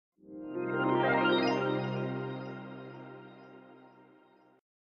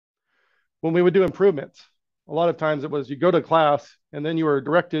When we would do improvements, a lot of times it was you go to class and then you were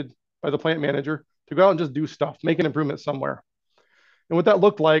directed by the plant manager to go out and just do stuff, make an improvement somewhere. And what that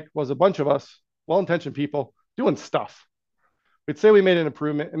looked like was a bunch of us, well-intentioned people, doing stuff. We'd say we made an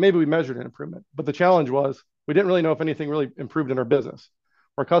improvement and maybe we measured an improvement, but the challenge was we didn't really know if anything really improved in our business.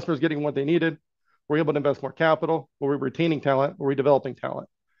 Were customers getting what they needed? Were we able to invest more capital? Were we retaining talent? Were we developing talent?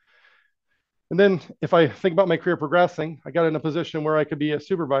 And then if I think about my career progressing, I got in a position where I could be a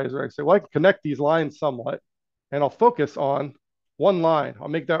supervisor. I say, well, I can connect these lines somewhat and I'll focus on one line. I'll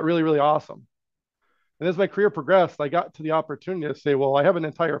make that really, really awesome. And as my career progressed, I got to the opportunity to say, well, I have an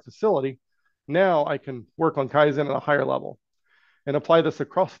entire facility. Now I can work on Kaizen at a higher level and apply this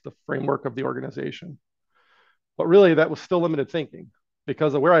across the framework of the organization. But really, that was still limited thinking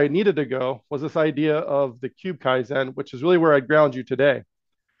because of where I needed to go was this idea of the cube Kaizen, which is really where I'd ground you today.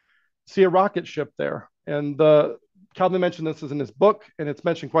 See a rocket ship there. And Calvin mentioned this in his book, and it's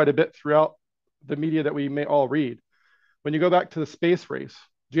mentioned quite a bit throughout the media that we may all read. When you go back to the space race,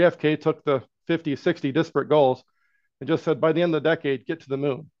 JFK took the 50, 60 disparate goals and just said, by the end of the decade, get to the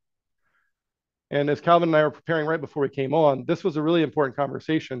moon. And as Calvin and I were preparing right before we came on, this was a really important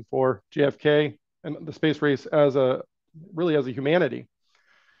conversation for JFK and the space race as a humanity.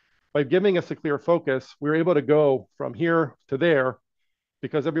 By giving us a clear focus, we were able to go from here to there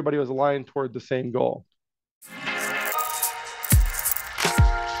because everybody was aligned toward the same goal.